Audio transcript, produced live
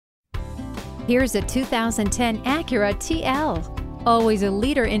Here's a 2010 Acura TL. Always a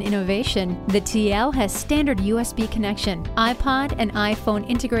leader in innovation, the TL has standard USB connection, iPod and iPhone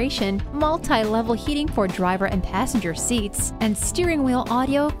integration, multi-level heating for driver and passenger seats, and steering wheel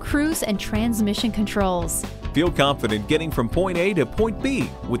audio, cruise and transmission controls. Feel confident getting from point A to point B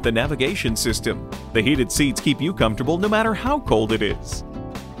with the navigation system. The heated seats keep you comfortable no matter how cold it is.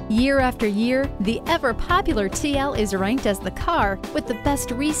 Year after year, the ever-popular TL is ranked as the car with the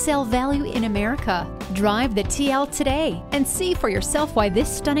best resale value in America. Drive the TL today and see for yourself why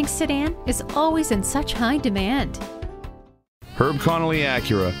this stunning sedan is always in such high demand. Herb Connolly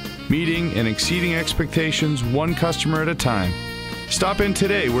Acura, meeting and exceeding expectations one customer at a time. Stop in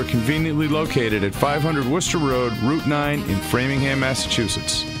today. We're conveniently located at 500 Worcester Road, Route 9 in Framingham,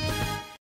 Massachusetts.